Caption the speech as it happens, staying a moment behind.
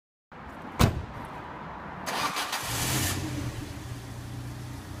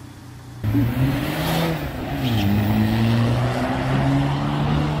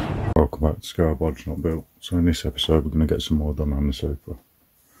Welcome back to Scar Bodge Not Built. So in this episode we're going to get some more done on the Supra.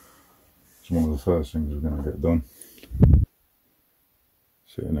 So one of the first things we're going to get done,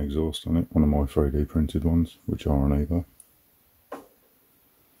 fit an exhaust on it, one of my 3D printed ones, which are on eBay.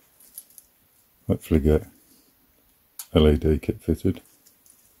 Hopefully get LED kit fitted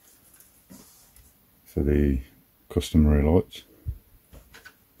for the custom rear lights.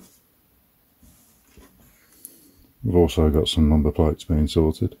 We've also got some number plates being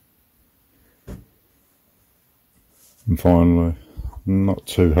sorted. And finally, I'm not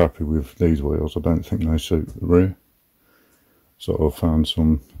too happy with these wheels. I don't think they suit the rear. So I've found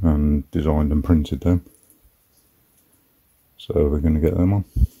some and designed and printed them. So we're going to get them on.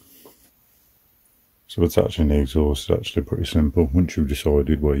 So attaching the exhaust is actually pretty simple. Once you've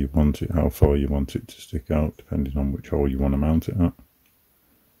decided where you want it, how far you want it to stick out, depending on which hole you want to mount it at.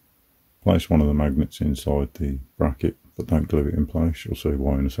 Place one of the magnets inside the bracket, but don't glue it in place. You'll see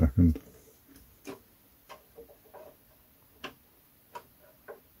why in a second.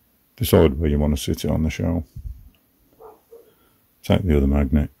 Decide where you want to sit it on the shell. Take the other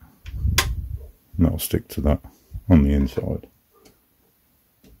magnet, and that'll stick to that on the inside.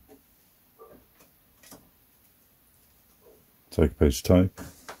 Take a piece of tape.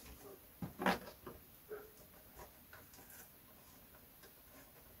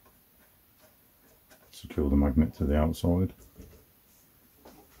 Secure the magnet to the outside.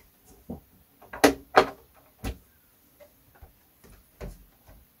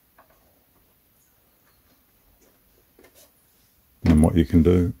 And what you can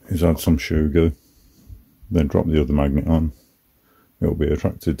do is add some shoe glue, then drop the other magnet on. It'll be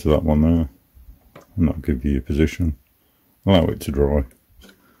attracted to that one there, and that'll give you your position. Allow it to dry.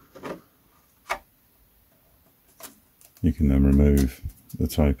 You can then remove the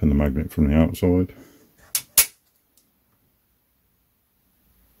tape and the magnet from the outside.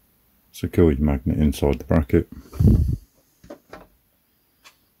 Secure your magnet inside the bracket.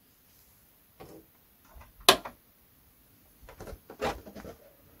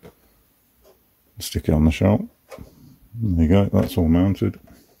 Stick it on the shell. There you go, that's all mounted.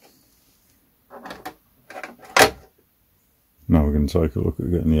 Now we're going to take a look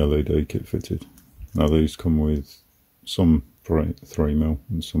at getting the LED kit fitted. Now these come with some 3mm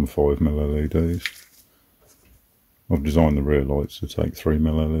and some 5mm LEDs. I've designed the rear lights to take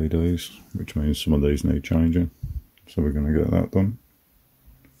 3mm LEDs, which means some of these need changing. So we're going to get that done.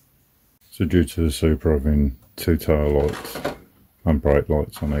 So due to the Supra having two tail lights and brake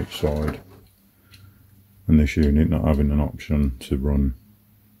lights on each side, and this unit not having an option to run,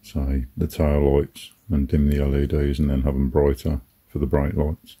 say, the tail lights and dim the LEDs and then have them brighter for the brake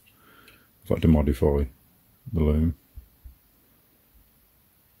lights, I've had to modify the loom.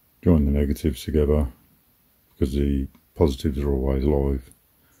 Join the negatives together because the positives are always live.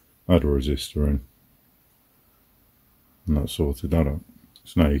 Add a resistor in, and that sorted that out.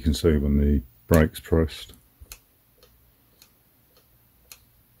 So now you can see when the brake's pressed,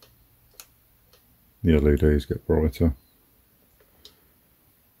 the LEDs get brighter.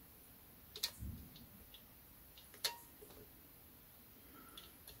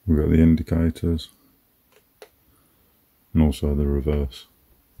 We've got the indicators and also the reverse.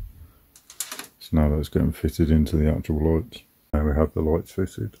 So now that's getting fitted into the actual lights. Now we have the lights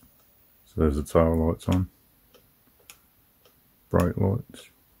fitted. So there's the tail lights on, brake lights,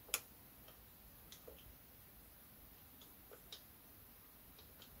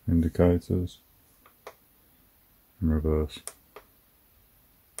 indicators, and reverse.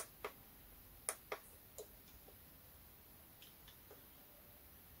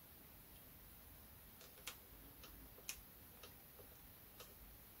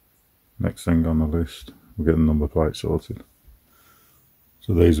 Next thing on the list, we'll get the number plate sorted.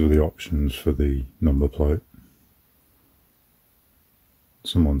 So these were the options for the number plate.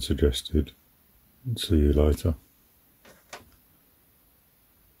 Someone suggested, see you later.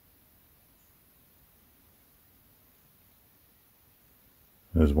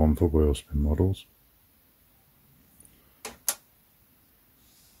 There's one for wheel spin models.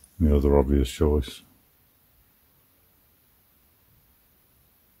 And the other obvious choice,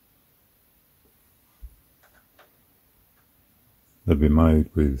 they've been made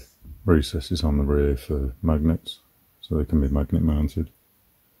with recesses on the rear for magnets, so they can be magnet mounted.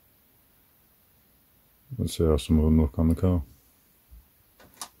 Let's see how some of them look on the car.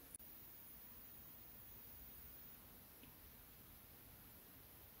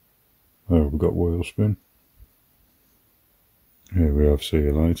 There we've got wheel spin. Here we have see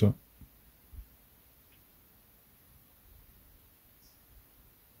you later.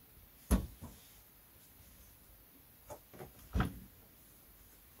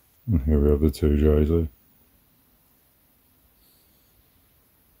 And here we have the 2JZ.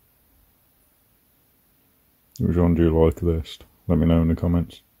 Which one do you like best? Let me know in the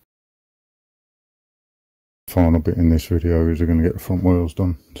comments. Final bit in this video is we're going to get the front wheels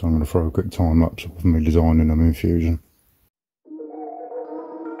done, so I'm going to throw a quick time lapse of me designing them in Fusion.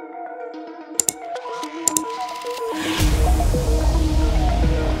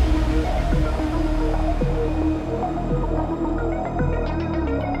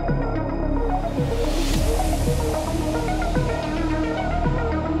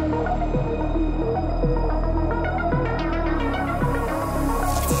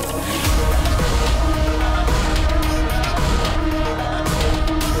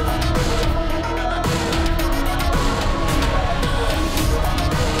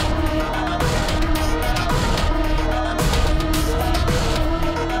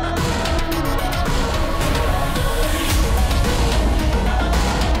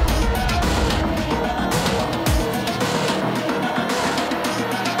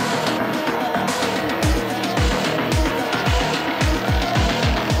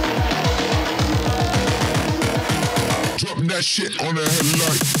 That shit on the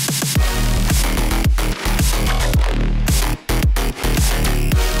headlight.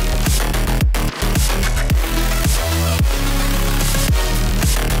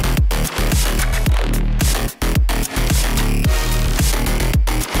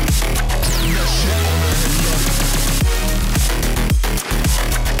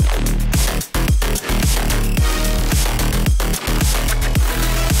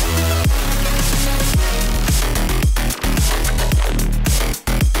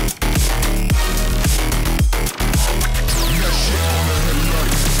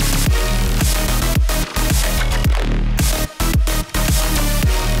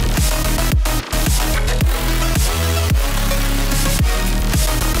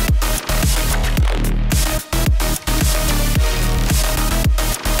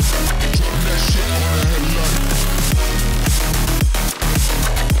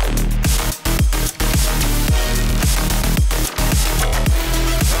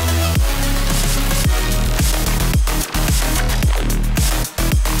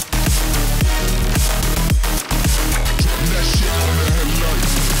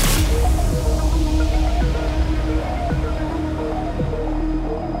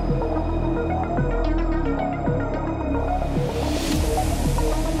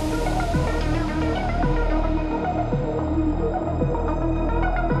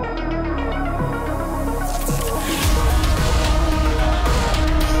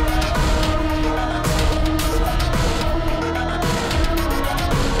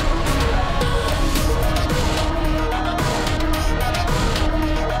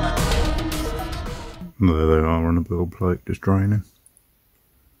 There they are on a build plate, just draining.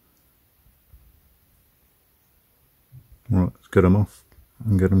 Right, let's get them off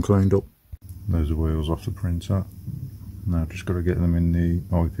and get them cleaned up. There's the wheels off the printer. Now just got to get them in the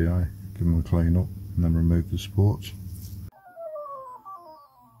IPA, give them a clean up and then remove the supports.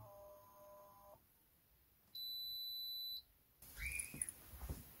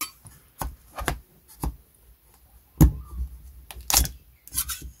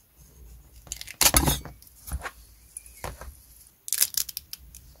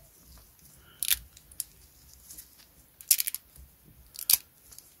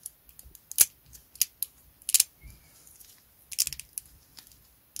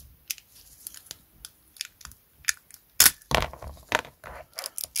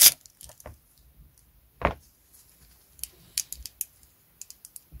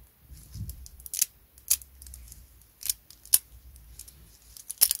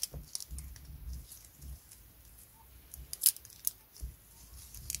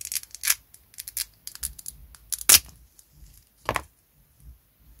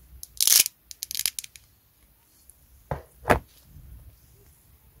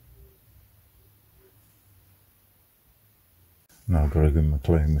 Now I've got to give them a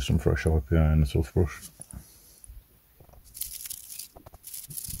clean with some fresh IPA and a soft brush.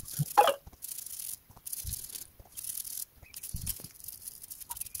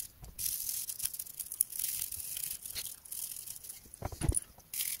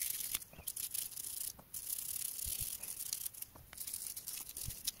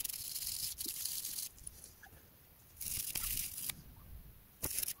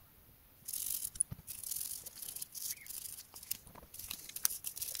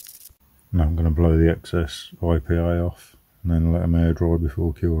 Now I'm going to blow the excess IPA off and then let them air dry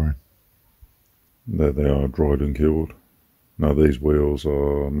before curing. There they are, dried and cured. Now these wheels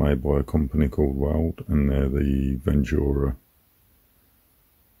are made by a company called Weld and they're the Ventura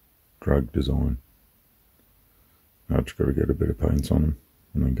drag design. I've just got to get a bit of paint on them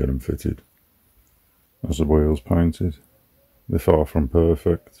and then get them fitted. As the wheels painted, they're far from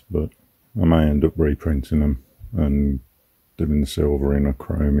perfect, but I may end up reprinting them and doing the silver in a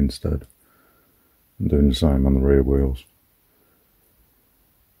chrome instead, and doing the same on the rear wheels.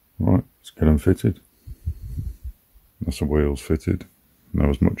 Right, let's get them fitted. That's the wheels fitted. Now,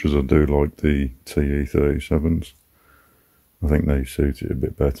 as much as I do like the TE37s, I think they suit it a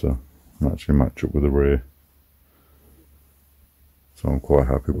bit better and actually match up with the rear. So I'm quite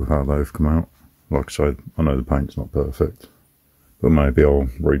happy with how they've come out. Like I said, I know the paint's not perfect, but maybe I'll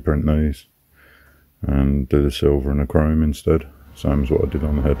reprint these and do the silver and the chrome instead, same as what I did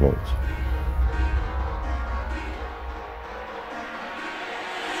on the headlights.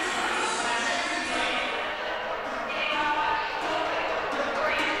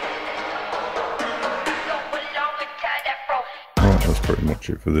 Right, that's pretty much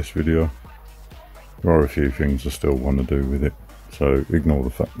it for this video. There are a few things I still want to do with it, so ignore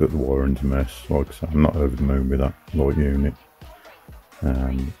the fact that the wiring's a mess. Like I said, I'm not over the moon with that light unit,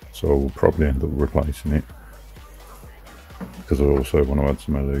 so I'll probably end up replacing it, because I also want to add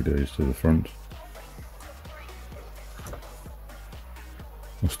some LEDs to the front.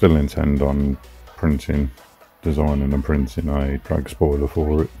 I still intend on designing and printing a drag spoiler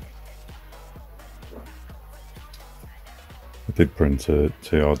for it. I did print a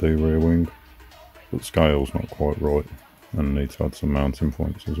TRD rear wing, but the scale's not quite right and need to add some mounting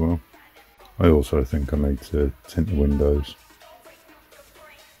points as well. I also think I need to tint the windows.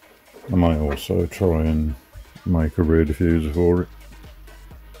 I might also try and make a rear diffuser for it.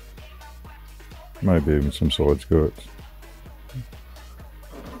 Maybe even some side skirts.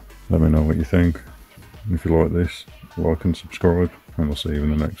 Let me know what you think. If you like this, like and subscribe, and I'll see you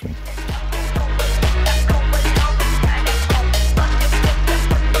in the next one.